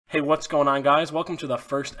Hey, what's going on, guys? Welcome to the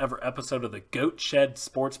first ever episode of the Goat Shed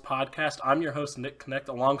Sports Podcast. I'm your host, Nick Connect.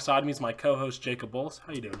 Alongside me is my co-host, Jacob Bowles.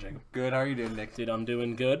 How you doing, Jacob? Good. How are you doing, Nick? Dude, I'm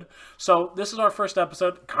doing good. So this is our first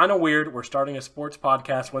episode. Kind of weird. We're starting a sports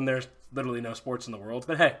podcast when there's literally no sports in the world.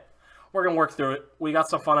 But hey, we're going to work through it. We got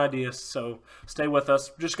some fun ideas, so stay with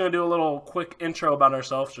us. Just going to do a little quick intro about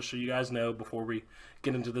ourselves just so you guys know before we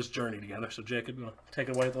get into this journey together. So, Jacob, you want to take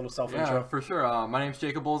it away with a little self-intro? Yeah, for sure. My name's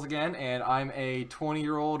Jacob Bowles again, and I'm a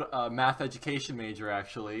 20-year-old math education major,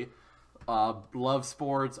 actually. Love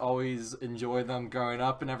sports, always enjoyed them growing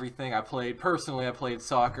up and everything. I played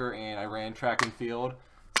soccer, and I ran track and field,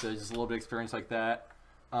 so just a little bit of experience like that.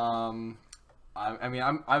 I've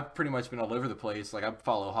pretty much been all over the place. Like, I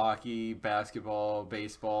follow hockey, basketball,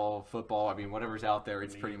 baseball, football. I mean, whatever's out there,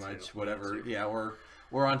 it's pretty much whatever. Yeah,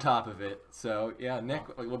 we're on top of it. So, yeah, Nick,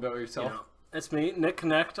 a little bit about yourself. Yeah, it's me, Nick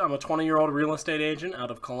Connect. I'm a 20-year-old real estate agent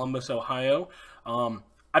out of Columbus, Ohio.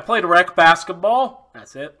 I played rec basketball.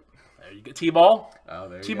 That's it. There you go. T-ball. Oh,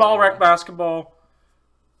 there you T-ball, go. rec basketball.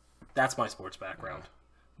 That's my sports background.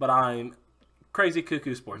 But I'm crazy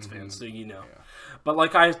cuckoo sports fan, so you know. Yeah. But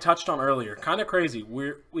like I touched on earlier, kind of crazy.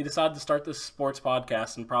 We decided to start this sports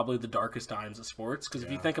podcast in probably the darkest times of sports. Because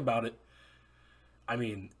if you think about it, I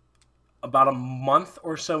mean, about a month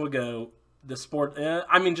or so ago, the sport,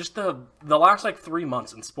 just the last like 3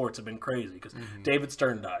 months in sports have been crazy because David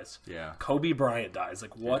Stern dies. Yeah. Kobe Bryant dies.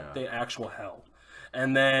 Like, what the actual hell?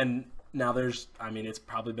 And then now it's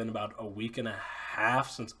probably been about a week and a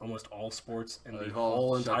half since almost all sports in the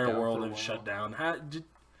whole entire world have shut down.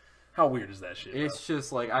 How weird is that shit? It's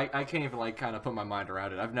just like I can't even like kind of put my mind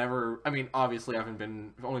around it. Obviously I've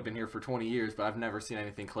only been here for 20 years, but I've never seen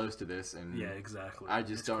anything close to this. And yeah, exactly. I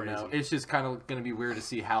just don't know. It's just kind of going to be weird to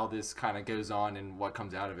see how this kind of goes on and what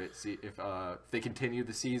comes out of it. See if they continue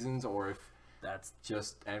the seasons or if that's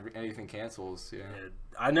just anything cancels. Yeah.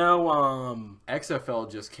 I know. XFL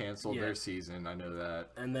just canceled their season. I know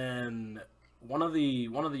that. And then one of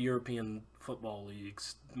the European football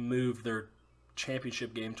leagues moved their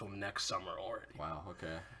championship game till next summer already. Wow.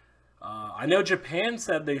 Okay. I know Japan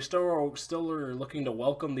said they still are looking to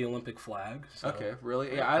welcome the Olympic flag. So. Okay,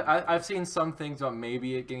 really? Yeah, I've seen some things about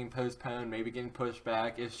maybe it getting postponed, maybe getting pushed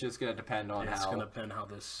back. It's just gonna depend on it's gonna depend how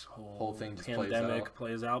this whole thing just pandemic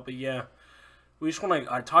plays out. But yeah. We just want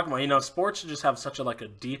to talk about, sports just have such a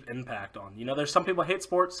deep impact on, there's some people hate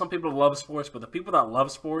sports, some people love sports, but the people that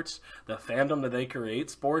love sports, the fandom that they create,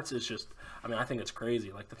 sports is just, I think it's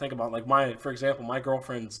crazy. Like, to think about, for example, my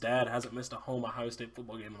girlfriend's dad hasn't missed a home Ohio State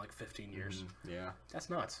football game in, 15 years. Yeah. That's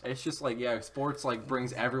nuts. It's just, sports,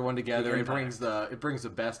 brings everyone together. It brings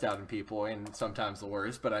the best out in people and sometimes the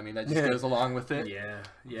worst, but, that just goes along with it. Yeah,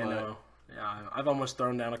 I've almost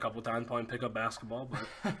thrown down a couple times playing pickup basketball, but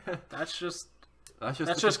that's just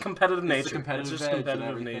competitive nature. Competitive it's just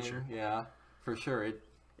competitive nature. Yeah, for sure.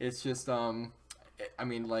 It's just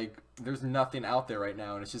there's nothing out there right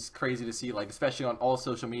now, and it's just crazy to see, especially on all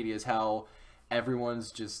social medias, how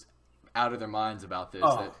everyone's just out of their minds about this.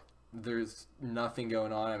 That there's nothing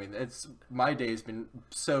going on. My day's been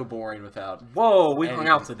so boring without. Whoa, we hung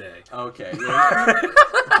out today. Okay,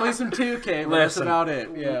 play some 2K. That's about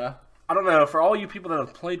it. Yeah. I don't know. For all you people that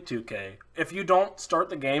have played 2K, if you don't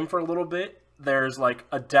start the game for a little bit, there's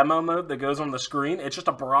a demo mode that goes on the screen. It's just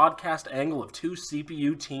a broadcast angle of 2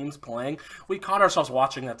 CPU teams playing. We caught ourselves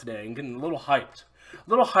watching that today and getting a little hyped.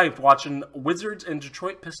 Watching Wizards and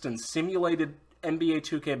Detroit Pistons simulated NBA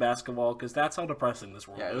 2K basketball because that's how depressing this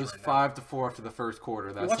world is. Yeah, it was right 5-4 after the first quarter.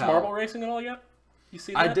 You watch Marble Racing at all yet? You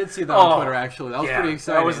see that? I did see that on Twitter, actually. That was pretty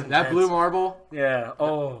exciting. That blue marble? Yeah.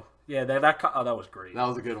 Yeah, that was great. That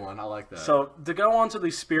was a good one. I like that. So, to go on to the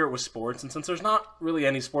spirit with sports, and since there's not really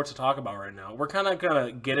any sports to talk about right now, we're kind of going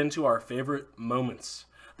to get into our favorite moments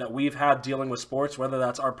that we've had dealing with sports, whether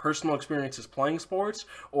that's our personal experiences playing sports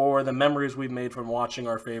or the memories we've made from watching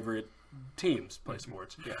our favorite teams play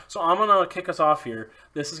sports. Yeah. So, I'm going to kick us off here.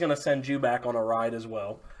 This is going to send you back on a ride as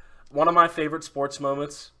well. One of my favorite sports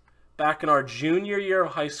moments, back in our junior year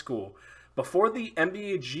of high school, before the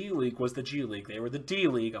NBA G League was the G League, they were the D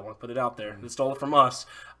League. I want to put it out there. They stole it from us.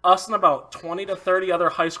 Us and about 20 to 30 other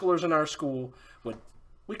high schoolers in our school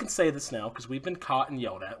we can say this now because we've been caught and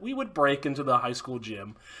yelled at. We would break into the high school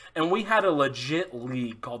gym, and we had a legit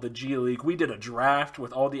league called the G League. We did a draft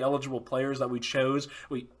with all the eligible players that we chose.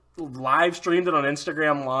 We live streamed it on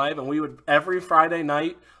Instagram Live, and we would every Friday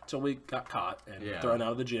night until we got caught and thrown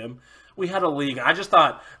out of the gym. We had a league. I just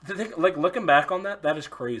thought, looking back on that is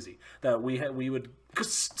crazy. That we would,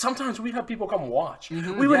 because sometimes we'd have people come watch.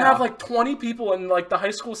 We would have 20 people in the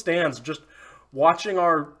high school stands just watching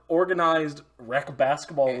our organized rec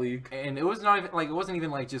basketball league. And it was not even like it wasn't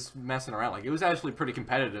even like just messing around. Like it was actually pretty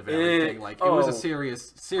competitive and everything. Like it was a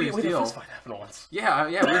serious We had a deal. fist fight happen once. Yeah,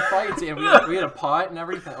 we had fights and we had a pot and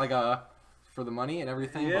everything, like for the money and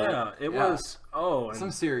everything. Yeah, but, it was. Oh, and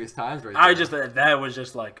some serious times right there. I just that was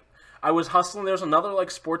just like I was hustling. There's another like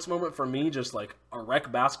sports moment for me, just like a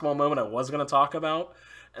rec basketball moment I was gonna talk about,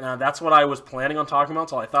 and that's what I was planning on talking about.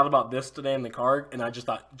 So I thought about this today in the car, and I just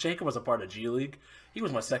thought Jacob was a part of G League. He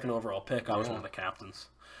was my second overall pick. I was one of the captains,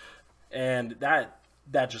 and that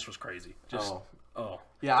just was crazy. Just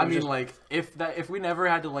yeah. I mean, like if we never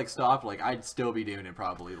had to like stop, like I'd still be doing it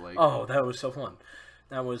probably. Like that was so fun.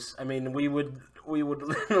 That was. I mean, we would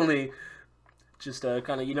literally. Just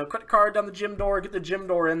kind of, credit card down the gym door, get the gym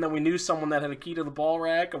door in. Then we knew someone that had a key to the ball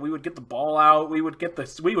rack, and we would get the ball out. We would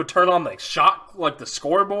turn on the shot, like the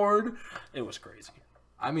scoreboard. It was crazy.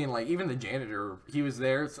 I mean, like even the janitor, he was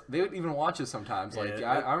there. They would even watch us sometimes. Like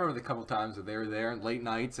Yeah, I remember the couple times that they were there and late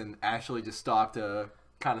nights and actually just stopped to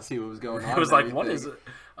kind of see what was going on. It was like, what is it?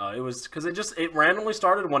 It was because it randomly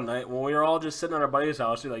started one night when we were all just sitting at our buddy's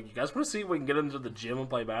house. We're like, you guys want to see if we can get into the gym and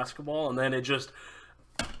play basketball? And then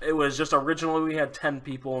it was just originally we had 10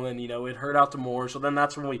 people, and then it hurt out to more. So then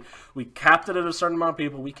that's when we capped it at a certain amount of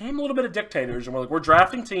people. We became a little bit of dictators, and we're like, we're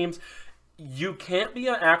drafting teams. You can't be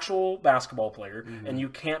an actual basketball player, and you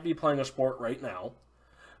can't be playing a sport right now.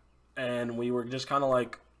 And we were just kind of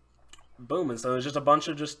like, boom. And so it was just a bunch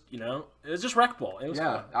of it was just rec ball. It was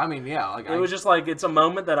fun. I mean, yeah. Like It was just like, it's a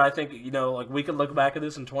moment that I think, like we could look back at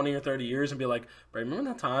this in 20 or 30 years and be like, remember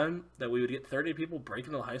that time that we would get 30 people break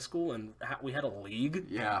into high school and we had a league?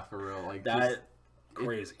 Yeah, for real. Like That,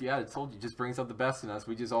 crazy. I told you, it just brings out the best in us.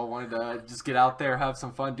 We just all wanted to just get out there, have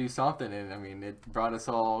some fun, do something. And I mean, it brought us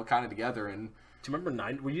all kind of together. And Do you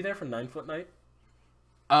remember were you there for 9 foot night?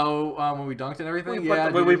 when we dunked and everything? We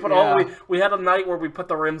had a night where we put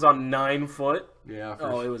the rims on 9 foot. Yeah.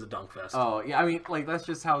 It was a dunk fest. Oh, yeah, I mean, like, that's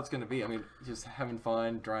just how it's going to be. I mean, just having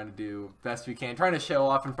fun, trying to do best we can, trying to show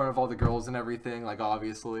off in front of all the girls and everything, like,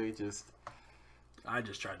 obviously, just... I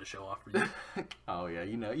just tried to show off for you. Oh, yeah,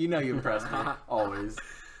 you you impressed me, always.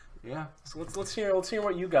 Yeah. So let's hear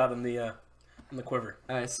what you got in the quiver.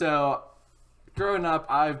 All right, so, growing up,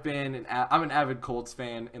 I'm an avid Colts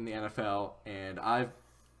fan in the NFL, and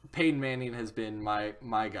Peyton Manning has been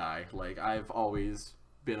my guy. Like, I've always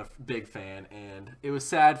been a big fan, and it was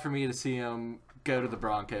sad for me to see him go to the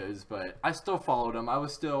Broncos, but I still followed him. I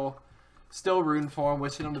was still rooting for him,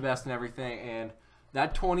 wishing him the best and everything, and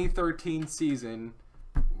that 2013 season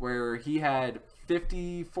where he had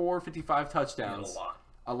 55 touchdowns.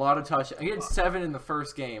 A lot of touchdowns. He had 7 in the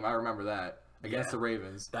first game. I remember that against the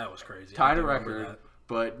Ravens. That was crazy. Tied a record,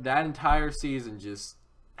 but that entire season just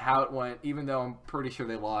how it went, even though I'm pretty sure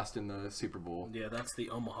they lost in the Super Bowl. Yeah, that's the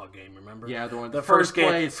Omaha game, remember? Yeah, the first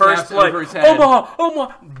play, over his head.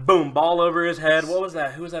 Omaha, boom, ball over his head. What was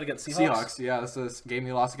that? Who was that against? Seahawks. Yeah, this is game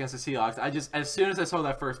they lost against the Seahawks. As soon as I saw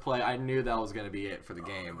that first play, I knew that was going to be it for the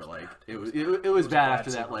game. But like, it was bad after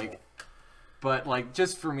that. Like, but like,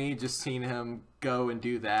 just for me, just seeing him go and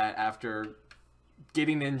do that after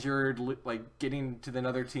getting injured, like getting to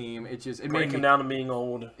another team, it made me down to being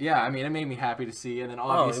old. Yeah, I mean, it made me happy to see. And then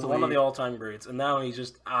obviously one of the all-time greats, and now he's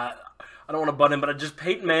just I don't want to butt him, but just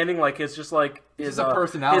Peyton Manning, like it's just like his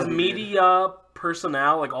personality, his media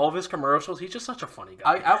personnel, like all of his commercials. He's just such a funny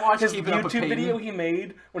guy. I watched his Keeping Up with YouTube Peyton. video he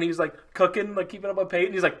made when he was like cooking, like Keeping Up with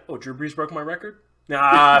Peyton. He's like, "Oh, Drew Brees broke my record."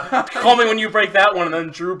 Nah, call me when you break that one. And then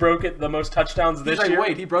Drew broke it, the most touchdowns this year.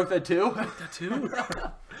 Wait, he broke that too? That too?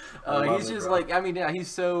 He's just like, I mean, yeah,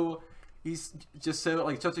 he's just so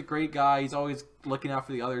like such a great guy. He's always looking out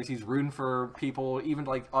for the others. He's rooting for people, even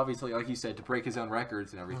like obviously, like you said, to break his own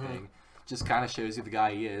records and everything. Just kind of shows you the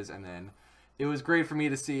guy he is. And then it was great for me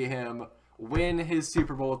to see him win his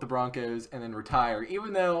Super Bowl with the Broncos and then retire,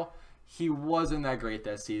 even though he wasn't that great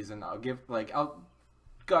that season.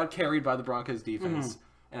 Got carried by the Broncos defense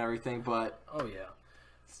and everything, but oh yeah.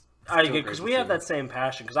 Because we have that same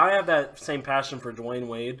passion. Because I have that same passion for Dwayne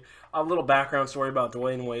Wade. A little background story about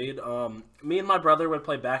Dwayne Wade. Me and my brother would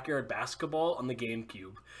play backyard basketball on the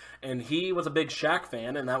GameCube. And he was a big Shaq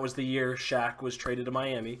fan, and that was the year Shaq was traded to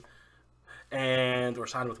Miami. Or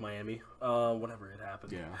signed with Miami. Whenever it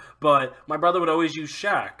happened. Yeah. But my brother would always use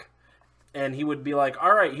Shaq. And he would be like,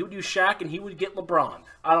 all right, he would use Shaq and he would get LeBron.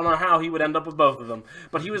 I don't know how he would end up with both of them.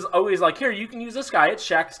 But he was always like, here, you can use this guy. It's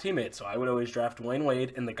Shaq's teammate. So I would always draft Dwayne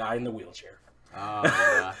Wade and the guy in the wheelchair. Oh,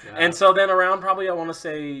 yeah. And so then around probably, I want to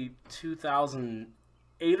say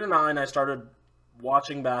 2008 or 9, I started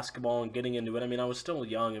watching basketball and getting into it. I mean, I was still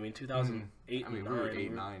young. I mean, 2008 and 9. We were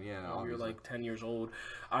 8, 9, yeah. We were like 10 years old.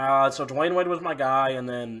 So Dwayne Wade was my guy. And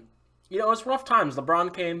then you know, it's rough times.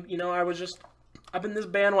 LeBron came, you know, I've been this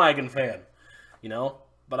bandwagon fan, you know.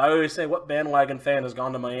 But I always say, what bandwagon fan has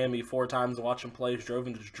gone to Miami 4 times to watch him play, drove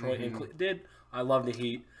into Detroit, and did. I love the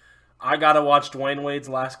Heat. I got to watch Dwayne Wade's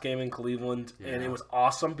last game in Cleveland, and it was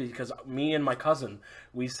awesome because me and my cousin,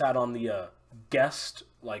 we sat on the guest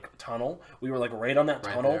tunnel. We were right on that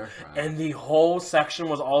tunnel, there, right. And the whole section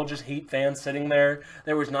was all just Heat fans sitting there.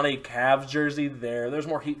 There was not a Cavs jersey there. There's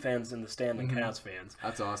more Heat fans in the stand than Cavs fans.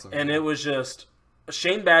 That's awesome. And it was just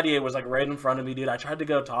Shane Battier was right in front of me, dude. I tried to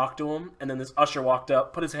go talk to him, and then this usher walked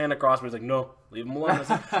up, put his hand across me. He's like, "No, leave him alone." I was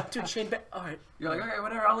like, "Dude, Shane Battier, all right." You're like, "Okay,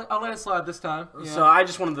 whatever. I'll let it slide this time." Yeah. So I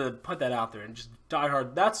just wanted to put that out there and just die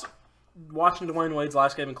hard. That's watching Dwayne Wade's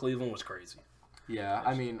last game in Cleveland was crazy. Yeah,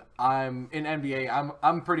 I mean, I'm in NBA.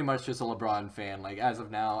 I'm pretty much just a LeBron fan. As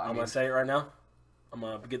of now, I'm gonna say it right now. I'm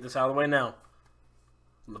gonna get this out of the way now.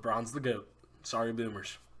 LeBron's the GOAT. Sorry,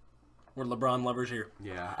 boomers. We're LeBron lovers here.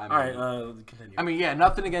 Yeah. All right, continue. I mean, yeah,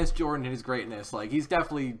 nothing against Jordan and his greatness. He's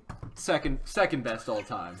definitely second best all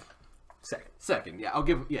time. Second, yeah, I'll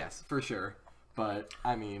give yes for sure. But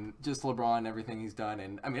I mean, just LeBron, everything he's done,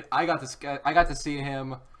 and I mean, I got to see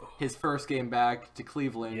him his first game back to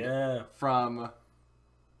Cleveland. Yeah. From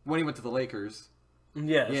when he went to the Lakers.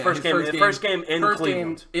 Yeah, his first game in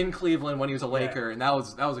Cleveland. In Cleveland when he was a Laker, and that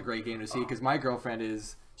was a great game to see because my girlfriend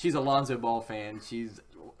she's a Lonzo Ball fan.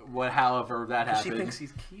 However that happened. She thinks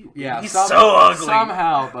he's cute. Yeah, he's so ugly.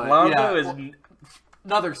 Somehow, but Lonzo is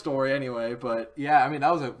another story anyway. But yeah, I mean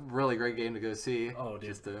that was a really great game to go see. Oh,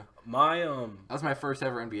 dude. That was my first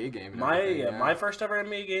ever NBA game. My first ever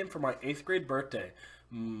NBA game for my 8th grade birthday.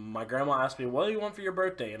 My grandma asked me, "What do you want for your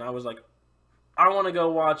birthday?" And I was like, "I want to go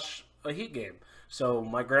watch a Heat game." So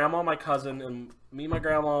my grandma, my cousin, and me, my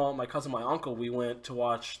grandma, my cousin, my uncle, we went to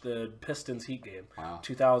watch the Pistons Heat game. Wow.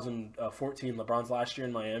 2014, LeBron's last year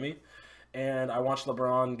in Miami. And I watched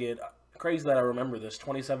LeBron get, crazy that I remember this,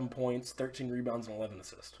 27 points, 13 rebounds, and 11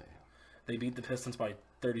 assists. They beat the Pistons by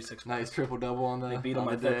 36 points. Nice triple-double on the They beat them on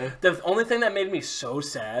by the day. The only thing that made me so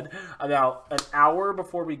sad, about an hour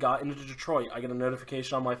before we got into Detroit, I get a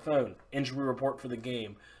notification on my phone. Injury report for the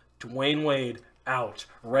game. Dwayne Wade out.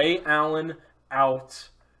 Ray Allen out.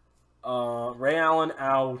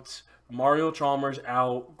 Mario Chalmers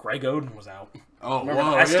out. Greg Oden was out. Oh, remember?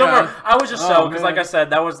 whoa, I still remember. I was just because, man. like I said,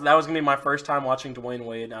 that was gonna be my first time watching Dwayne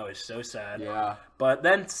Wade, and I was so sad. Yeah. But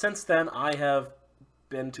then since then, I have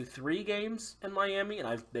been to 3 games in Miami,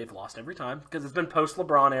 and they've lost every time because it's been post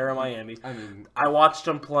LeBron era Miami. I mean, I watched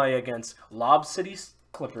them play against Lob City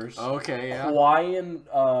Clippers. Okay, yeah. Kawhi and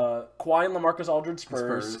LaMarcus Aldridge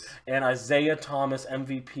Spurs, and Isaiah Thomas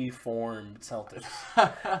MVP form Celtics.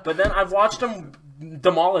 But then I've watched them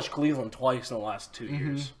demolish Cleveland twice in the last 2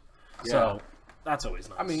 years. Yeah. So that's always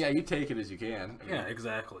nice. I mean, yeah, you take it as you can. Yeah,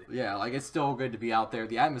 exactly. Yeah, it's still good to be out there.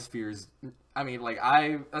 The atmosphere is. I mean,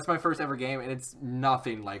 that's my first ever game, and it's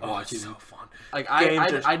nothing like watching. It's so fun.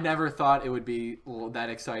 I never thought it would be that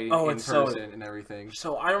exciting in person and everything.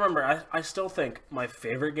 So I remember, I still think my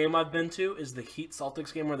favorite game I've been to is the Heat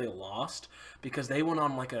Celtics game where they lost because they went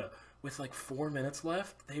on with 4 minutes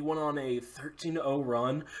left, they went on a 13-0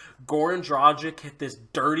 run. Goran Dragic hit this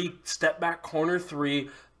dirty step back corner 3.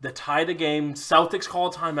 The tie the game. Celtics call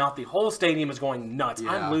a timeout. The whole stadium is going nuts. Yeah,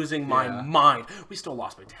 I'm losing my mind. We still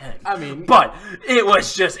lost by 10. I mean, but it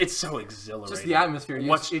was it's so exhilarating. Just the atmosphere.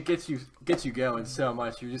 It gets you going so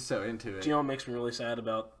much. You're just so into it. Do you know what makes me really sad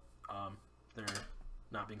about there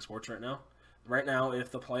not being sports right now? Right now, if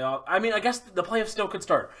the playoff... I mean, I guess the playoffs still could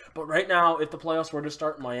start. But right now, if the playoffs were to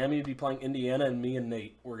start, Miami would be playing Indiana, and me and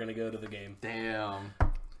Nate were going to go to the game. Damn.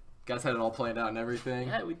 Guys had it all planned out and everything.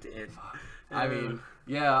 Yeah, we did. I mean,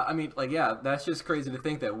 yeah, that's just crazy to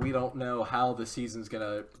think that we don't know how the season's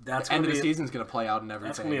gonna. The end of the season's gonna play out and everything.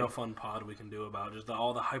 That's gonna be a fun pod we can do about just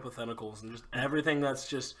all the hypotheticals and just everything that's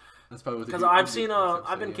just. That's probably because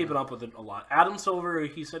I've been keeping up with it a lot. Adam Silver,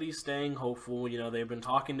 he said he's staying hopeful. You know, they've been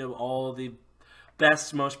talking to all the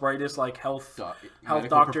best, most brightest health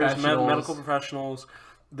doctors, medical professionals.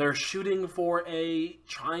 They're shooting for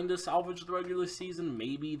trying to salvage the regular season,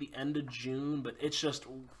 maybe the end of June, but it's just.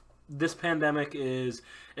 This pandemic is,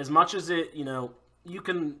 as much as it, you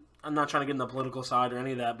can, I'm not trying to get in the political side or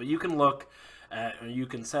any of that, but you can look at, or you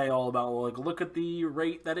can say all about, look at the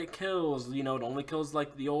rate that it kills, it only kills,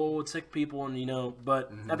 the old, sick people, and,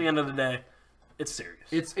 but at the end of the day, it's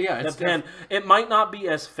serious. It might not be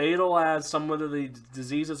as fatal as some of the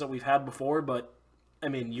diseases that we've had before, but, I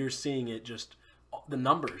mean, you're seeing it just... The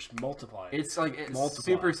numbers multiply. It's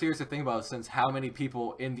super serious to think about since how many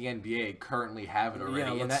people in the NBA currently have it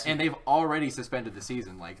already, and they've already suspended the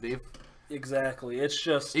season. Exactly. It's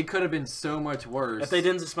just It could have been so much worse. if they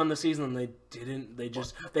didn't suspend the season, they didn't.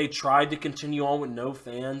 They tried to continue on with no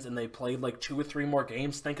fans, and they played like 2 or 3 more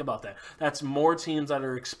games. Think about that. That's more teams that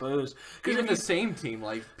are exposed. Even the same team,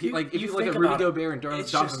 if you look think at Rudy about it, Gobert and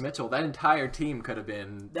it's Donovan just- Mitchell, that entire team could have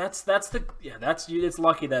been. It's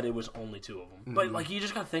lucky that it was only 2 of them. But like you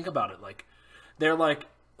just gotta think about it. Like they're like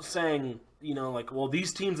saying, well,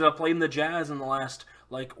 these teams that have played in the Jazz in the last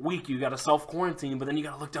week, you got to self-quarantine, but then you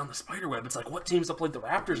got to look down the spider web. It's like, what teams have played the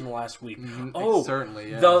Raptors in the last week?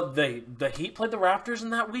 Certainly, yeah. The Heat played the Raptors in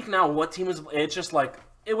that week. Now, what team is? It's just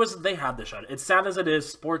they had the shot. It's sad as it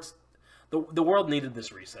is. Sports, the world needed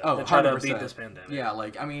this reset to try to 100%. beat this pandemic. Yeah,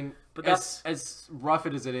 but as rough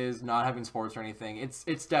as it is, not having sports or anything, it's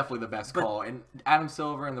definitely the best call. And Adam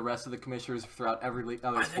Silver and the rest of the commissioners throughout every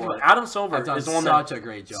other sport, Adam Silver have done is the one such that a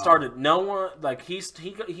great job. started. No one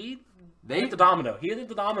he hit the domino. He hit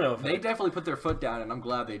the domino effect. They definitely put their foot down, and I'm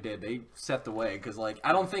glad they did. They set the way because,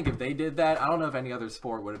 I don't think if they did that, I don't know if any other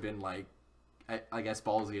sport would have been I guess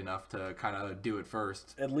ballsy enough to kind of do it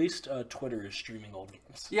first. At least Twitter is streaming old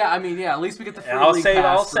games. Yeah, at least we get the free I'll league save.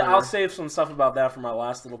 pass I'll save some stuff about that for my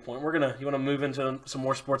last little point. You want to move into some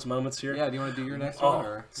more sports moments here? Yeah. Do you want to do your next one?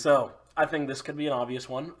 Or? So I think this could be an obvious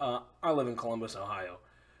one. I live in Columbus, Ohio.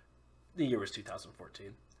 The year was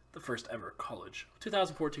 2014. The first ever college.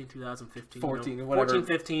 2014, 2015. 14, whatever. 14,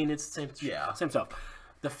 15. It's the Yeah. same stuff.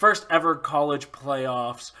 The first ever college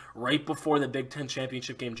playoffs right before the Big Ten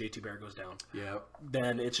championship game. JT Barrett goes down. Yeah.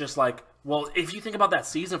 Then it's just if you think about that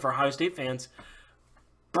season for Ohio State fans,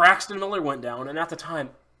 Braxton Miller went down, and at the time,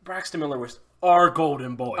 Braxton Miller was our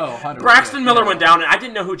golden boy. Oh, 100%. Braxton Miller went down, and I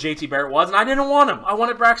didn't know who JT Barrett was, and I didn't want him. I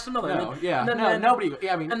wanted Braxton Miller. Nobody. And then Nobody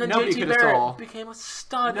JT could have Barrett saw. became a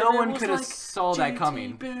stud. No and it one was could have saw that JT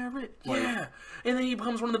coming. Barrett, yeah, and then he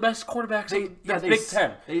becomes one of the best quarterbacks in the They Big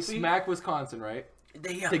Ten. They smack Wisconsin, right?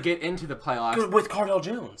 They To get into the playoffs. with Cardell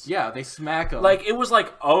Jones. Yeah, they smack them. It was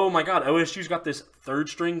oh my god, OSU's got this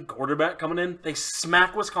third-string quarterback coming in. They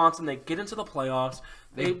smack Wisconsin. They get into the playoffs.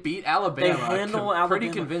 They beat Alabama. They handle Alabama pretty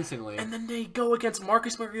convincingly. And then they go against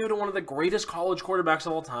Marcus Mariota, one of the greatest college quarterbacks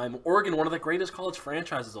of all time. Oregon, one of the greatest college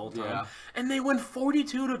franchises of all time. Yeah. And they win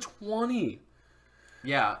 42-20.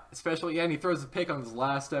 Yeah, especially and he throws a pick on his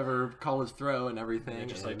last ever college throw and everything. Yeah,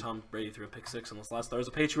 just and, like Tom Brady threw a pick 6 on his last throw as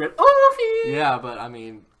a Patriot. Oh, yeah, but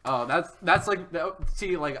that's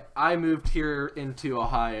I moved here into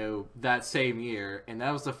Ohio that same year, and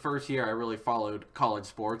that was the first year I really followed college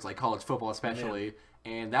sports, like college football especially,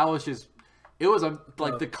 and that was just. It was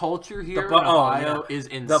the culture here in Ohio is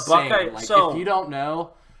insane. The Buckeye, if you don't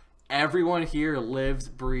know, everyone here lives,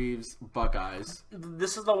 breathes Buckeyes.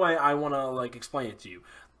 This is the way I want to explain it to you.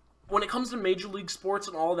 When it comes to Major League sports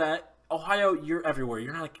and all that, Ohio, you're everywhere.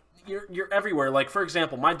 You're not you're everywhere. For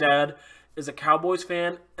example, my dad is a Cowboys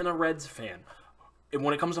fan and a Reds fan. And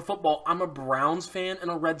when it comes to football, I'm a Browns fan and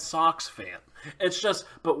a Red Sox fan.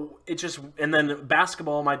 And then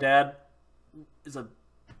basketball, my dad is a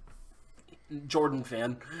Jordan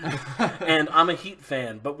fan, and I'm a Heat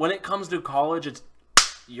fan. But when it comes to college,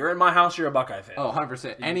 you're in my house, you're a Buckeye fan. Oh,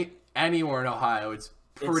 100%. Anywhere in Ohio, it's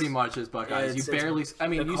pretty much as Buckeyes. You see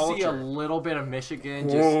a little bit of Michigan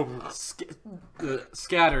just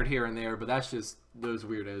scattered here and there, but that's just those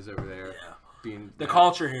weirdos over there. Yeah. Being the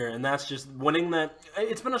culture here, and that's just winning that.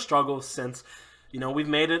 It's been a struggle since, we've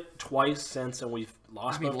made it twice since, and we've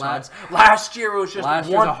lost both times. Last year it was just last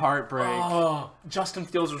year's a heartbreak. Oh, Justin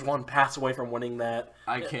Fields was one pass away from winning that.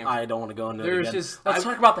 I don't want to go into it again. Let's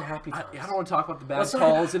talk about the happy times. I don't want to talk about the bad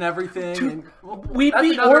calls and everything. Dude, we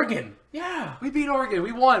beat Oregon. Yeah, we beat Oregon.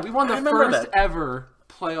 We won. We won the first ever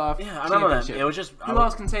playoff. Yeah, I remember that. It was just who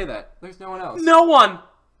else can say that? There's no one else. No one.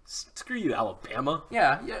 Screw you, Alabama.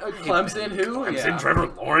 Yeah. Clemson, who? Clemson, Trevor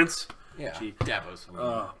Lawrence. Yeah. Davos.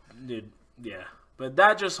 Dude, yeah. But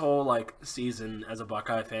that just whole season as a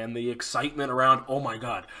Buckeye fan, the excitement around, oh my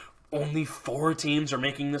god, only 4 teams are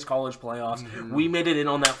making this college playoffs. Mm-hmm. We made it in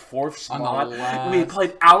on that 4th spot. We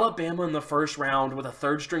played Alabama in the first round with a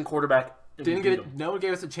 3rd-string quarterback. Didn't get it. No one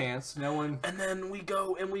gave us a chance. No one. And then we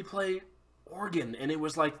go and we play Oregon, and it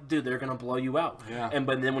was dude, they're gonna blow you out. Yeah.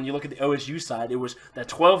 But then when you look at the OSU side, it was that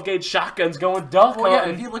 12-gauge shotguns going duck. Well, yeah.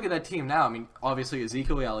 If you look at that team now, obviously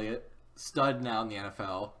Ezekiel Elliott, stud now in the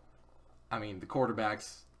NFL. The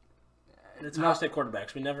quarterbacks. It's Ohio State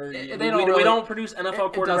quarterbacks. We never. We don't produce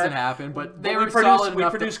NFL quarterbacks. It doesn't happen, but we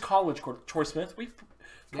produce college quarterbacks. Troy Smith.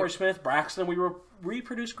 Troy Smith, Braxton. We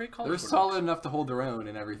produce great college. They're solid enough to hold their own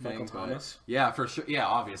and everything. Michael Thomas. Yeah, for sure. Yeah,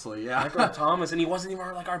 obviously. Yeah. Michael Thomas, and he wasn't even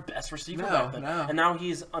our best receiver back then. No. And now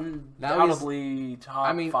he's undoubtedly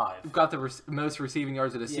top 5. We've got the most receiving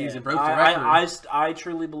yards of the season. Broke the record. I I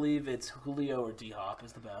truly believe it's Julio or D-Hop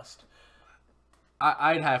is the best.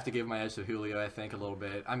 I'd have to give my edge to Julio, I think, a little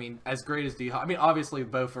bit. I mean, as great as D-Hop. I mean, obviously,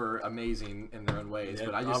 both are amazing in their own ways,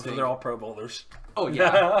 but I just think... they're all Pro Bowlers. Oh,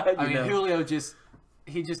 yeah. I mean, know. Julio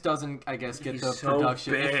he just doesn't, I guess, get He's the so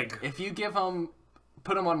production. big. If you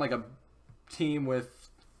put him on, like, a team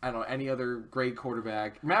with, I don't know, any other great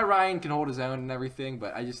quarterback. Matt Ryan can hold his own and everything,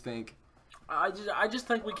 but I just think... I just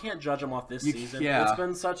think we can't judge them off this season. Yeah. It's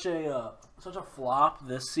been such a flop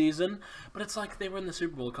this season, but it's like they were in the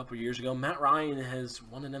Super Bowl a couple years ago. Matt Ryan has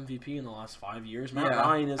won an MVP in the last 5 years. Matt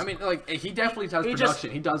Ryan is. I mean, like he definitely does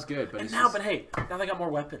production. He does good, but now they got more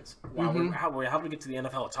weapons. Wow, how do we get to the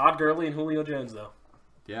NFL? Todd Gurley and Julio Jones, though.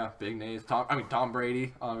 Yeah, big names. Tom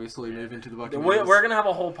Brady, obviously moving to the Buccaneers. We're gonna have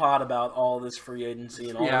a whole pod about all this free agency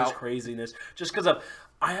and all this craziness, just because of.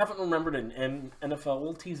 I haven't remembered an NFL.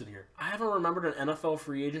 We'll tease it here. I haven't remembered an NFL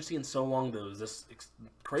free agency in so long, though. Is this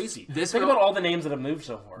crazy? Think about all the names that have moved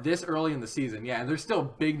so far. This early in the season, yeah, and there's still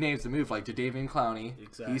big names to move, like Jadeveon Clowney.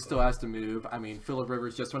 Exactly. He still has to move. I mean, Phillip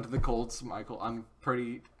Rivers just went to the Colts. Michael, I'm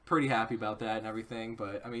pretty happy about that and everything.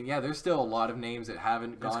 But I mean, yeah, there's still a lot of names that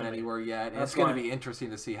haven't gone anywhere yet. And it's going to be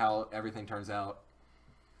interesting to see how everything turns out.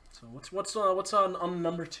 So what's on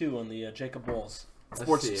number 2 on the Jacob Bowles?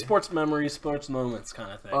 Sports memories, sports moments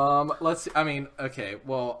kind of thing. Let's see. I mean, okay.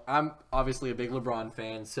 Well, I'm obviously a big LeBron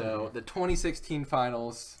fan, so the 2016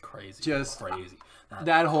 Finals, crazy.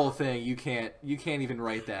 That whole thing, you can't even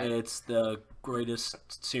write that. It's the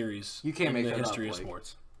greatest series you can't in make the history up, of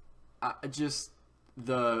sports. Just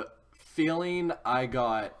the feeling I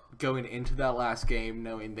got going into that last game,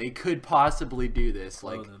 knowing they could possibly do this,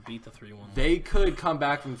 like to beat the 3-1. They could come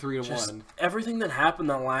back from 3-1. Everything that happened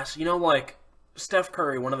that last, like. Steph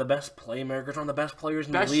Curry, one of the best playmakers, one of the best players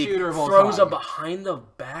in the league, shooter of all throws time. a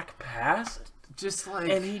behind-the-back pass. Just like...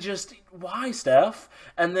 And why, Steph?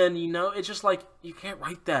 And then, it's just like, you can't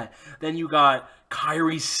write that. Then you got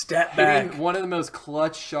Kyrie's step back. One of the most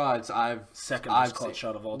clutch shots Second most clutch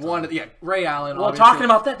shot of all time. Ray Allen. Well, talking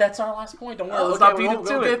about that, that's our last point. Don't worry, let's not beat it to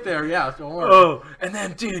we'll it. Get there, yeah, don't worry. Oh, and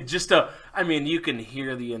then, dude, you can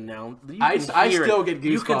hear the announcement. I still get goosebumps.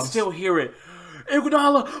 You can still hear it.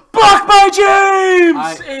 Iguodala, blocked by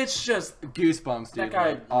James! It's just... Goosebumps, dude. That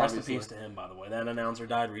guy, rest in peace to him, by the way. That announcer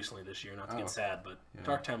died recently this year. Not to get sad, but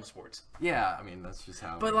dark time of sports. Yeah, I mean, that's just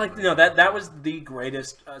how... But, that was the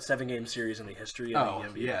greatest 7-game series in the history of the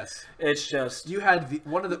NBA. Yes. It's just... You had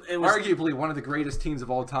arguably one of the greatest teams of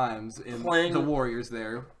all times in the Warriors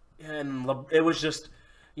there. And it was just,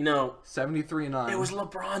 73-9. It was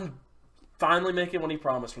LeBron... finally make it when he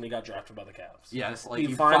promised when he got drafted by the Cavs. Yes, he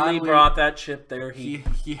finally brought that chip there. He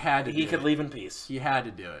had to. He could leave in peace. He had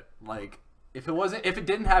to do it. Like if it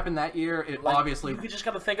didn't happen that year, obviously you just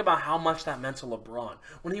got to think about how much that meant to LeBron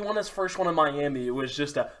when he won his first one in Miami. It was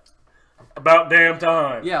just about damn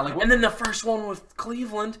time. Yeah, and then the first one with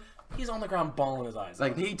Cleveland. He's on the ground bawling his eyes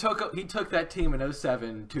out. He took that team in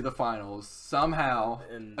 07 to the finals somehow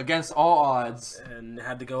against all odds and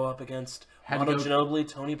had to go up against Manu Ginobili,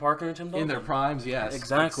 Tony Parker, and Tim Duncan. In their primes, yes.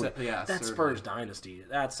 Exactly. That Spurs dynasty,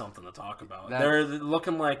 that's something to talk about. They're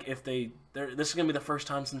looking like this is going to be the first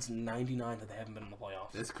time since '99 that they haven't been in the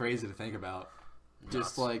playoffs. It's crazy to think about.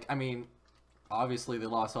 Just obviously they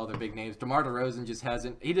lost all their big names. DeMar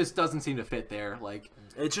DeRozan he just doesn't seem to fit there.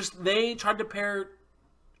 It's just they tried to pair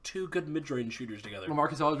two good mid-range shooters together.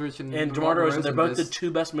 LaMarcus Aldridge and DeMar DeRozan. They're both the two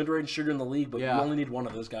best mid-range shooter in the league, but you only need one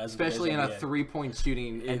of those guys. Especially in a three-point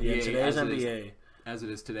shooting NBA, today's NBA. As it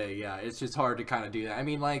is today, yeah. It's just hard to kind of do that. I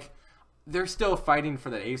mean, they're still fighting for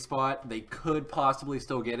that A spot. They could possibly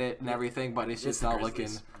still get it and everything, but it's just not looking...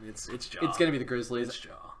 It's going to be the Grizzlies. It's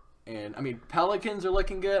jaw. And, Pelicans are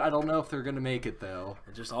looking good. I don't know if they're going to make it, though.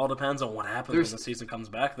 It just all depends on what happens when the season comes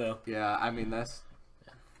back, though. Yeah, that's...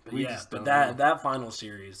 But that final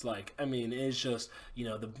series, it's just,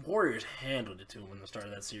 the Warriors handled it to them in the start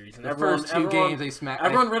of that series. And the first two games, they smacked...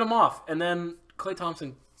 Everyone read them off. And then Klay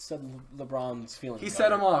Thompson said LeBron's feelings. He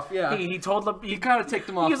set him off, yeah. He kind of ticked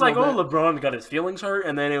him off. He was like, LeBron got his feelings hurt.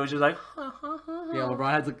 And then it was just like, Yeah,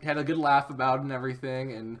 LeBron had a good laugh about it and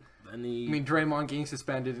everything. And Draymond getting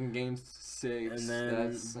suspended in Game 6. And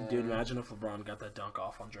then, dude, imagine if LeBron got that dunk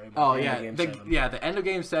off on Draymond. Oh, yeah. The end of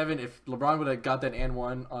Game 7, if LeBron would have got that and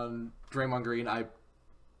one on Draymond Green, I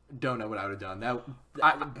don't know what I would have done. That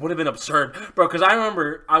would have been absurd, bro, because I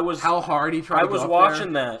remember how hard he tried to go up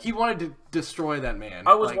watching there. That. He wanted to destroy that man.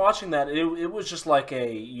 I was watching that. It was just like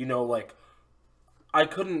I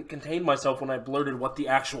couldn't contain myself when I blurted what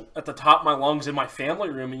at the top of my lungs in my family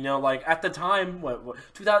room. At the time,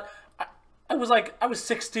 2000... I was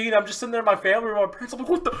 16. I'm just sitting there with my family, with my parents. I'm like,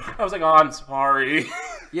 what the? I was like, oh, I'm sorry.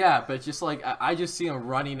 Yeah, but just like I just see him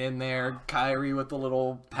running in there, Kyrie with the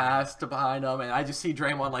little pass to behind him, and I just see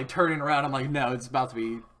Draymond like turning around. I'm like, no, it's about to be.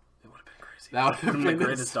 It would have been crazy. That would have been the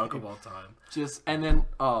greatest dunk of all time. Just and then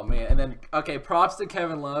oh man, and then okay, props to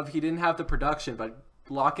Kevin Love. He didn't have the production, but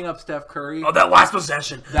locking up Steph Curry. Oh, that last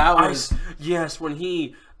possession. That was yes when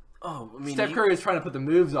he. Oh, I mean, Steph Curry was trying to put the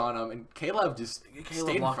moves on him, and Caleb just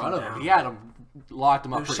stayed in front of him. He had him locked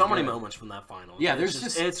him up. There's so many moments from that final. Yeah, there's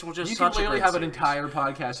just it's you such can a literally great have an series. entire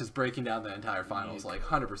podcast just breaking down the entire finals, like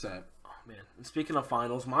 100%. Oh man! And speaking of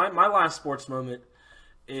finals, my last sports moment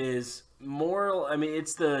is more. I mean,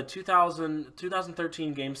 it's the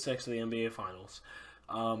 2013 Game 6 of the NBA Finals.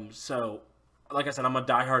 So, like I said, I'm a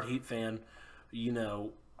diehard Heat fan. You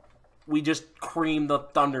know, we just creamed the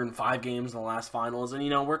Thunder in 5 games in the last finals,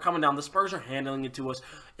 and we're coming down. The Spurs are handling it to us.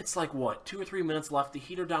 It's like what, 2 or 3 minutes left. The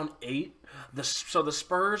Heat are down 8. So the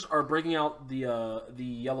Spurs are breaking out the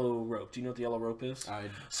yellow rope. Do you know what the yellow rope is?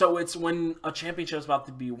 So it's when a championship is about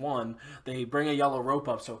to be won, they bring a yellow rope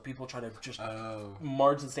up so people try to just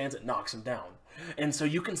march the stands. It knocks them down. And so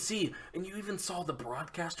you can see, and you even saw the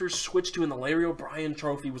broadcasters switch to when the Larry O'Brien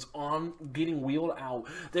trophy was on, getting wheeled out.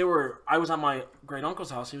 I was at my great uncle's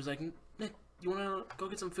house. He was like, Nick, you want to go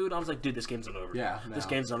get some food? I was like, dude, this game's not over. Yeah, This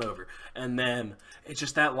game's not over. And then it's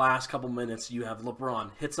just that last couple minutes, you have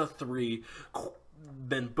LeBron hits a 3,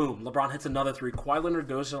 then boom, LeBron hits another 3. Kawhi Leonard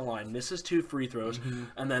goes to the line, misses 2 free throws,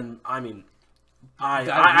 and then, I mean,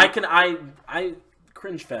 I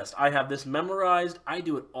cringe fest. I have this memorized. I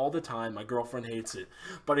do it all the time. My girlfriend hates it.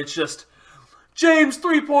 But it's just, James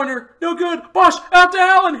 3-pointer, no good. Bosh out to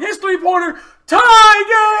Allen, his 3-pointer,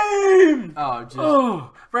 tie game!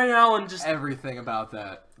 Ray Allen just... Everything about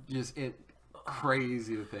that. Just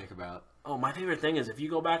crazy to think about. Oh, my favorite thing is if you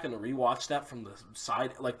go back and rewatch that from the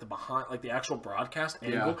side, like the behind, like the actual broadcast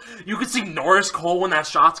angle, you can see Norris Cole when that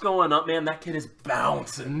shot's going up. Man, that kid is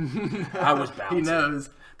bouncing. I was bouncing. He knows.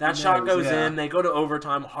 That shot goes in. They go to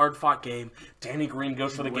overtime. Hard-fought game. Danny Green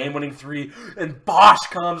goes for the game-winning 3, and Bosh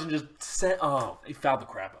comes and just he fouled the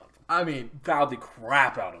crap out of him. I mean, fouled the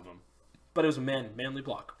crap out of him. But it was a manly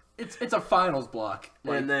block. It's a finals block,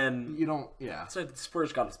 and then you don't. Yeah. So the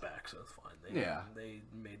Spurs got us back, so it's fine. They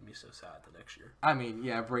made me so sad the next year. I mean,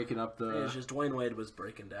 yeah, breaking up the. It's just Dwayne Wade was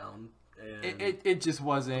breaking down. And it just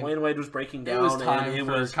wasn't. Dwayne Wade was breaking down. It was time and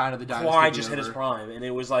for kind of the dynasty. Kawhi just hit his prime, and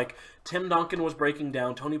it was like Tim Duncan was breaking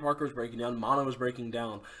down, Tony Parker was breaking down, Mono was breaking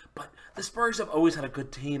down. But the Spurs have always had a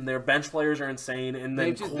good team. Their bench players are insane, and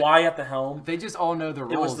then Kawhi at the helm. They just all know their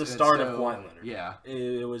roles. It was the start of Kawhi Leonard. Yeah,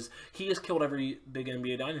 it was. He has killed every big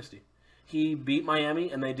NBA dynasty. He beat Miami,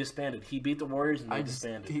 and they disbanded. He beat the Warriors, and they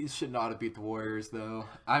disbanded. He should not have beat the Warriors, though.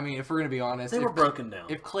 I mean, if we're going to be honest. They were broken down.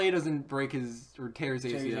 If Clay doesn't break or tear his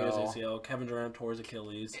ACL. Kevin Durant tore his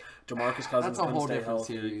Achilles. DeMarcus Cousins that's a whole stay different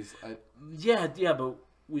healthy. Series. Yeah, but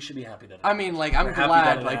we should be happy that it I mean, like, I'm glad.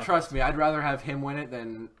 glad. Like, trust me, I'd rather have him win it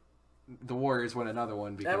than the Warriors win another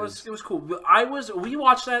one because it was cool. We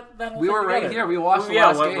watched that whole we thing were together. right here. We watched the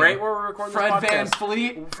last game. Right where we were recording this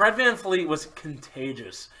podcast. Fred VanVleet was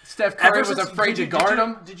contagious. Steph Curry was afraid to guard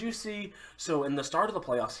him. Did you see? So in the start of the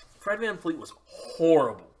playoffs, Fred VanVleet was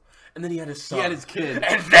horrible. And then he had his son. He had his kid.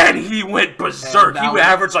 And then he went berserk. He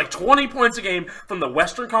averaged like 20 points a game from the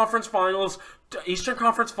Western Conference Finals to Eastern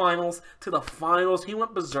Conference Finals to the Finals. He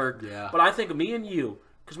went berserk. Yeah. But I think me and you,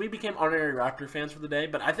 because we became honorary Raptor fans for the day,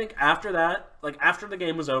 but I think after that, like after the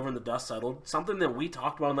game was over and the dust settled, something that we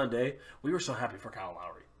talked about on that day, we were so happy for Kyle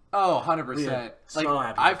Lowry. Oh, 100%. So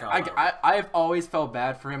happy for Kyle Lowry. I've always felt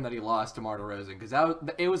bad for him that he lost to DeMar DeRozan because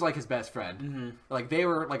it was like his best friend. Mm-hmm. Like they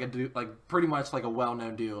were like pretty much like a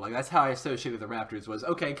well-known duo. Like that's how I associated the Raptors was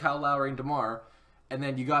okay, Kyle Lowry and DeMar, and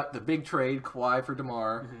then you got the big trade Kawhi for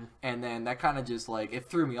DeMar, and then that kind of just like it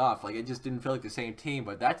threw me off. Like it just didn't feel like the same team,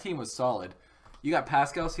 but that team was solid. You got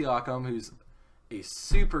Pascal Siakam, who's a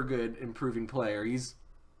super good improving player. He's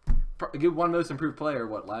one most improved player,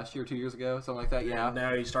 last year, 2 years ago, something like that. Yeah.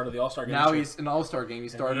 Now he started the All-Star game. Now he's an All-Star game. He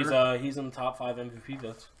started. He's in the top 5 MVP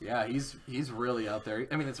votes. Yeah, he's really out there.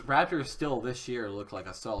 I mean, the Raptors still this year look like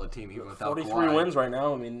a solid team even without 43 Kawhi. wins right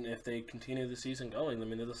now. I mean, if they continue the season going, I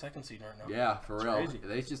mean, they're the 2nd seed right now. Yeah, for real. Crazy.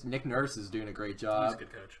 They just Nick Nurse is doing a great job. He's a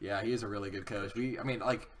good coach. Yeah, he is a really good coach.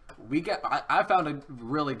 I found a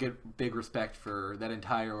really good big respect for that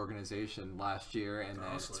entire organization last year, and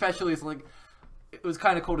especially it was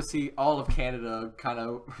kind of cool to see all of Canada kind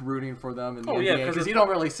of rooting for them in the NBA because you don't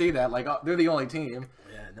really see that. Like they're the only team.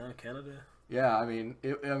 Yeah, no, Canada. Yeah, I mean,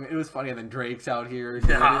 it was funny. And then Drake's out here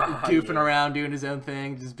goofing around, doing his own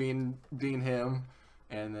thing, just being him.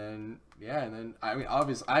 And then I mean,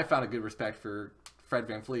 obviously, I found a good respect for Fred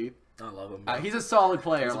VanVleet. I love him. He's a solid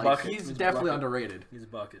player. He's a like bucket. he's He's a definitely bucket. underrated. He's a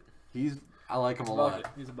bucket. I like him He's a a lot.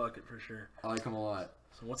 bucket. He's a bucket for sure. I like him a lot.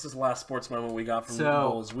 So what's this last sports moment we got from the So-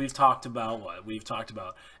 Bulls? We've talked about what? We've talked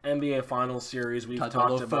about NBA Finals series. We've Talked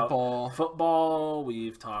talked a little about football.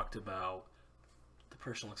 We've talked about the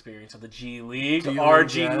personal experience of the G League, G our League,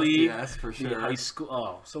 G yes, League, yes, for the sure. high school.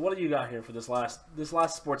 Oh, so what do you got here for this last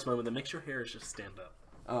sports moment that makes your hairs just stand up?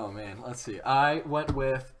 Oh man, let's see. I went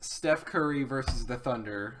with Steph Curry versus the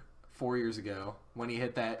Thunder 4 years ago when he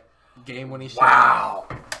hit that game-winning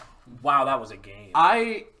shot. Wow, that was a game.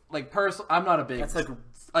 I'm not a big. That's like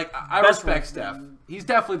I best respect one. Steph. He's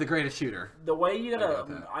definitely the greatest shooter. the way you got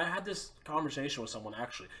gotta. that. I had this conversation with someone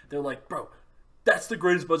actually. They're like, bro, that's the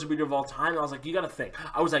greatest buzzer beater of all time. And I was like, you gotta think.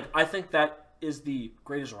 I was like, I think that is the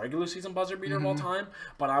greatest regular season buzzer beater of all time.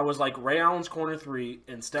 But I was like, Ray Allen's corner three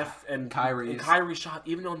and Steph and Kyrie shot,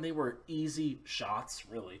 even though they were easy shots,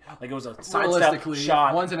 really. Like it was a sidestep Realistically,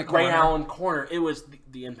 shot. one's in a Ray corner. Allen corner. It was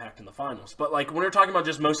the impact in the finals. But like when we're talking about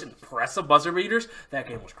just most impressive buzzer beaters, that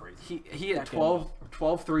game was crazy. He had That game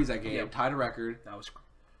 12 threes that game, Yeah. tied a record, That was.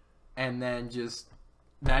 and then just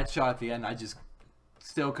that shot at the end, I just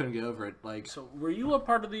still couldn't get over it. Like So, were you a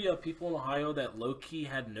part of the people in Ohio that low-key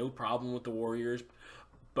had no problem with the Warriors,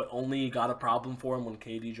 but only got a problem for them when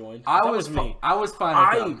KD joined? I That was me. I was fine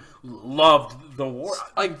with I them. loved the War.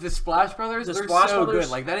 Like the Splash Brothers, The they're Splash so Brothers.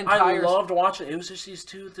 good. Like that entire I loved watching. It was just these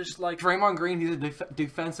two, just like Draymond Green, he's a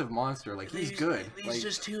defensive monster. Like he's these- good. These Like,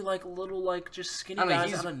 just two like little like just skinny I don't know, guys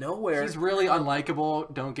he's- out of nowhere. he's really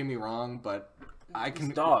unlikable. Don't get me wrong, but I can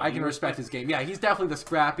dog. I can You respect his game. Yeah, he's definitely the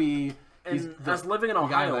scrappy. He's And the, as living in the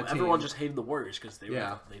guy on Ohio, that everyone team. just hated the Warriors because they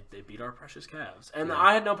Yeah. they beat our precious Cavs, and Yeah.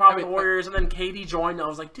 I had no problem I mean, with the Warriors. And then KD joined, and I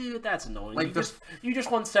was like, dude, that's annoying. Like you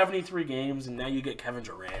just won 73 games, and now you get Kevin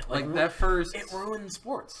Durant. like that first It ruined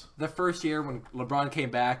sports. the first year when LeBron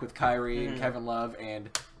came back with Kyrie and Kevin Love,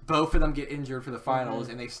 and both of them get injured for the finals,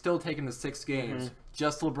 and they still take him to 6 games.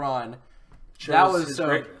 Just LeBron. That Shows was his so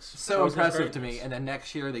greatness. so Shows his impressive to me. greatness. And then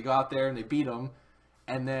next year they go out there and they beat him,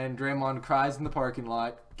 and then Draymond cries in the parking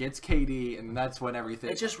lot, gets KD, and that's when everything.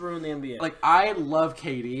 It just ruined the NBA. Like I love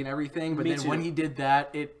KD and everything, but Me then too. when he did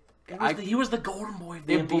that, he was the golden boy of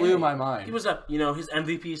the it NBA. blew my mind. He was his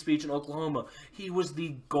MVP speech in Oklahoma. He was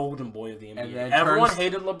the golden boy of the NBA. And then Everyone turns-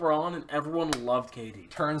 hated LeBron, and everyone loved KD.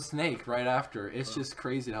 turned snake right after. It's just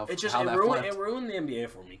crazy how It that ruined flipped. the NBA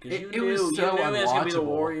for me because It was so it was going to be the unwatchable.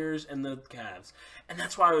 Warriors and the Cavs, and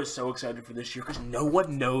that's why I was so excited for this year because no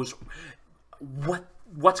one knows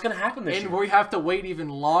what's going to happen this And year. we have to wait even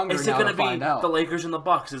longer Is it now going to to be find out. the Lakers and the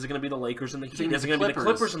Bucks? Is it going to be the Lakers and the Heat? gonna Is it be going to be the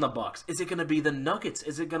Clippers. Clippers and the Bucks? Is it going to be the Nuggets?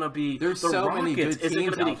 Is it going to be There's the so Rockets? many good Is it going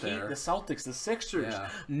teams to be out the Heat, there. the Celtics, the Sixers? Yeah.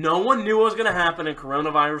 No one knew what was going to happen, and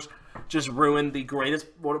coronavirus just ruined the greatest,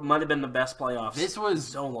 what might have been the best playoffs. This was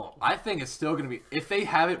so long. I think it's still going to be. If they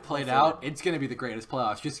have it played out, it's going to be the greatest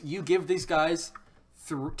playoffs. Just you give these guys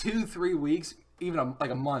 2-3 weeks, even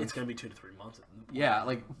a month. It's going to be 2 to 3 months. Yeah,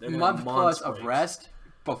 like They're a gonna month have plus months of breaks. rest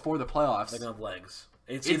before the playoffs. They're going to have legs.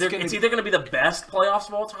 It's It's either gonna going to be the best playoffs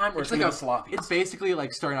of all time, or it's going to be the sloppiest. It's basically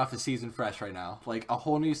like starting off the season fresh right now, like a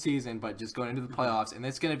whole new season, but just going into the playoffs, and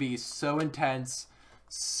it's going to be so intense,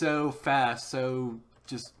 so fast, so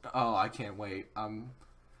just I can't wait.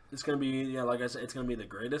 It's going to be, like I said, it's going to be the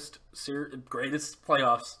greatest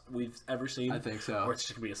playoffs we've ever seen. I think so. Or it's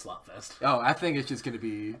just going to be a slop fest. I think it's just going to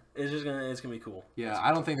be. It's going to be cool. Yeah,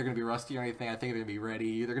 I don't think they're going to be rusty or anything. I think they're going to be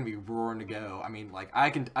ready. They're going to be roaring to go. I mean, like I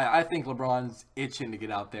think LeBron's itching to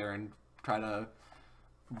get out there and try to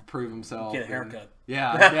prove himself. Get a haircut.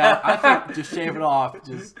 Yeah. I think just shave it off.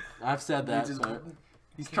 I've said that. But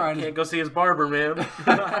he's trying Can't go see his barber, man.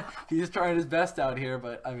 he's trying his best out here,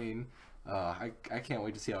 but I mean, I can't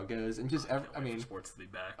wait to see how it goes. And just sports to be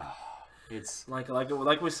back. it's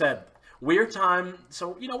Like we said, weird time.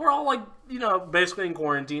 So we're all basically in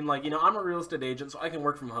quarantine. I'm a real estate agent, so I can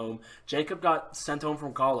work from home. Jacob got sent home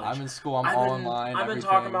from college. I'm in school. I'm all online. I've been everything.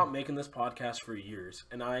 talking about making this podcast for years,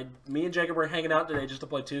 and me and Jacob were hanging out today just to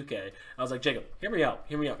play 2K. I was like, Jacob, hear me out.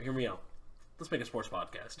 Let's make a sports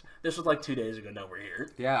podcast. This was like 2 days ago. Now we're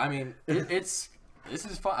here. Yeah, I mean, this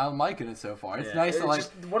is fun. I'm liking it so far. It's Yeah, nice to like.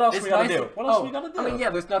 What else it's we gotta nice do? to- What else we gotta do? I mean,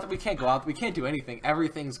 yeah, there's nothing. We can't go out. We can't do anything.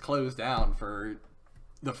 Everything's closed down for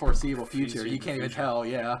the foreseeable future. You can't even tell.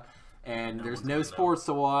 Yeah, and there's one's no gonna sports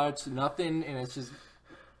to watch. Nothing, and it's just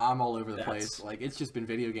I'm all over the That's- place. Like it's just been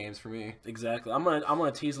video games for me. Exactly. I'm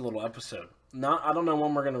gonna tease a little episode. I don't know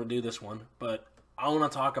when we're gonna do this one, but I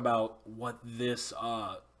want to talk about what this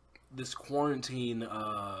quarantine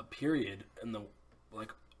period and the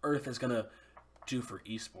Earth is gonna do for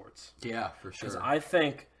esports. Yeah, for sure. Because I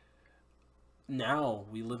think now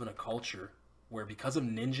we live in a culture where because of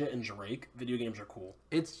Ninja and Drake, video games are cool.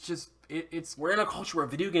 It's just it's We're in a culture where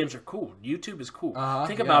video games are cool. YouTube is cool.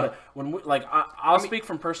 Think yeah. about it. When I'll speak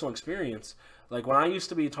from personal experience. Like when I used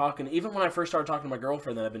to be talking, even when I first started talking to my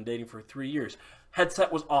girlfriend that I've been dating for 3 years, headset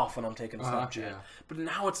was off when I'm taking a Snapchat. Yeah. But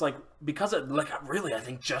now it's like because of I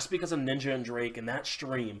think just because of Ninja and Drake and that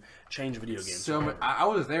stream changed video games. so. I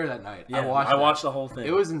was there that night. Yeah, I watched the whole thing.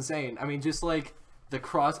 It was insane. I mean, just like the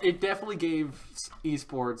cross, it definitely gave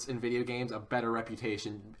esports and video games a better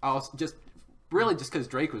reputation. Just because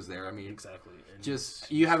Drake was there. I mean, exactly. And just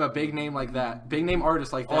you have a big name like that, big name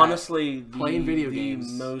artist like that. honestly playing video the games.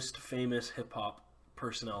 most famous hip hop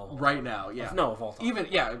personnel right now, yeah. No, of all time. Even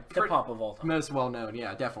hip hop of all time. most well known,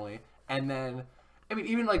 yeah, definitely. And then, I mean,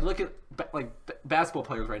 even like look at basketball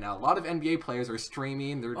players right now. A lot of NBA players are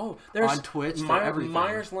streaming. They're there's on Twitch. They're everything.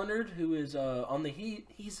 Myers Leonard, who is on the Heat.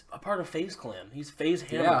 He's a part of FaZe Clan. He's FaZe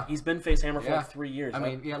Hammer. Yeah. He's been FaZe Hammer for Yeah. like 3 years. I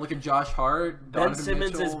mean, yeah, look at Josh Hart. Ben Donovan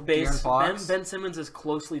Simmons Mitchell, is De'Aaron Fox. Ben Simmons is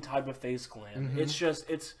closely tied with FaZe Clan. Mm-hmm.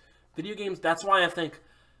 It's video games. That's why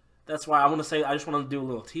I want to say I just want to do a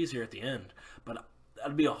little tease here at the end. But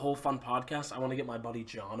that'd be a whole fun podcast. I want to get my buddy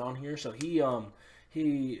John on here. So he's on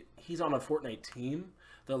a Fortnite team.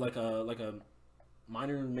 They're like a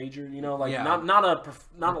minor major, Yeah.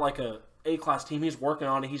 not like a class team. He's working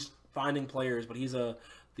on it. He's finding players, but he's the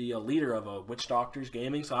leader of a Witch Doctors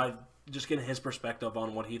Gaming. So I just getting his perspective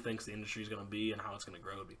on what he thinks the industry is going to be and how it's going to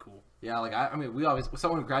grow would be cool. Yeah, like I mean,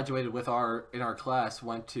 someone who graduated in our class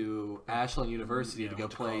went to Ashland University to go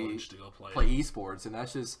play esports, and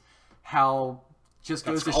that's just how. Just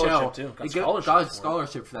goes to show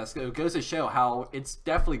scholarship for that. So it goes to show how it's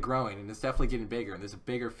definitely growing and it's definitely getting bigger and there's a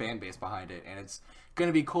bigger fan base behind it, and it's going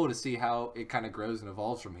to be cool to see how it kind of grows and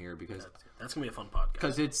evolves from here, because that's going to be a fun podcast.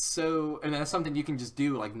 Because it's so, and that's something you can just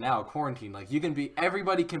do like now, quarantine. Like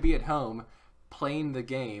everybody can be at home playing the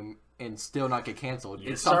game and still not get canceled.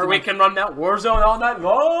 Yes, sir, we can run that Warzone all night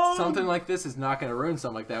long. Something like this is not going to ruin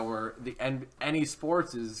something like that, where any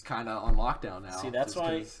sports is kind of on lockdown now. See, that's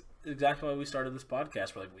exactly why we started this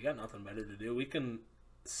podcast. We're like, we got nothing better to do. We can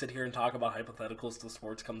sit here and talk about hypotheticals till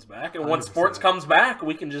sports comes back, and once 100%. Sports comes back,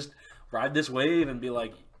 we can just ride this wave and be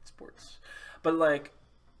like, sports. But like,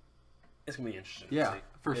 it's gonna be interesting. Yeah,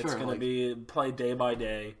 for sure. It's gonna be played day by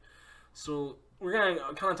day. So we're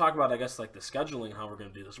gonna kind of talk about, I guess, like the scheduling and how we're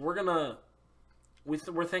gonna do this. We're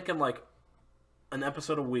thinking like an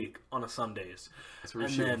episode a week on a Sundays. That's what we're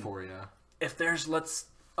shooting for, yeah. If there's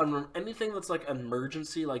anything that's like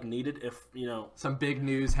emergency, like needed, if some big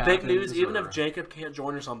news happens, even if Jacob can't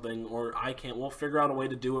join or something, or I can't, we'll figure out a way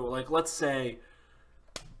to do it. Like, let's say,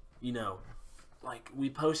 like we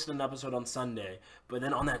posted an episode on Sunday, but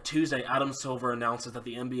then on that Tuesday, Adam Silver announces that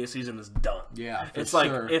the NBA season is done. Yeah, it's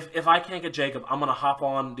like if I can't get Jacob, I'm gonna hop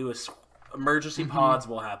on, do emergency pods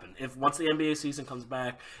will happen. Once the NBA season comes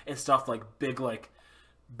back and stuff like big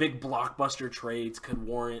blockbuster trades could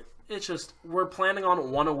warrant. It's just, we're planning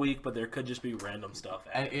on one a week, but there could just be random stuff.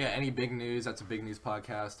 Any big news, that's a big news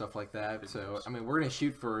podcast, stuff like that. So, I mean, we're going to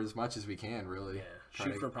shoot for as much as we can, really. Yeah,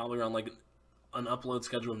 shoot for probably around, like, an upload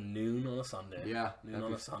schedule noon on a Sunday. Yeah. Noon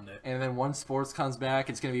on a Sunday. And then once sports comes back,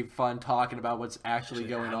 it's going to be fun talking about what's actually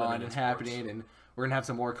going on and happening, and we're going to have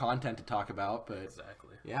some more content to talk about. But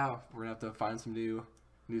exactly. Yeah, we're going to have to find some new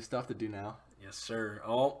stuff to do now. Yes, sir.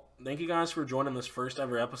 Well, thank you guys for joining this first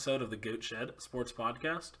ever episode of the Goat Shed Sports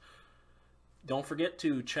Podcast. Don't forget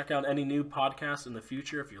to check out any new podcasts in the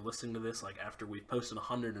future if you're listening to this like after we've posted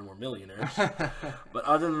 100 and we're millionaires. But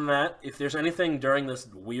other than that, if there's anything during this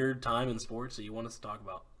weird time in sports that you want us to talk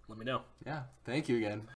about, let me know. Yeah, thank you again.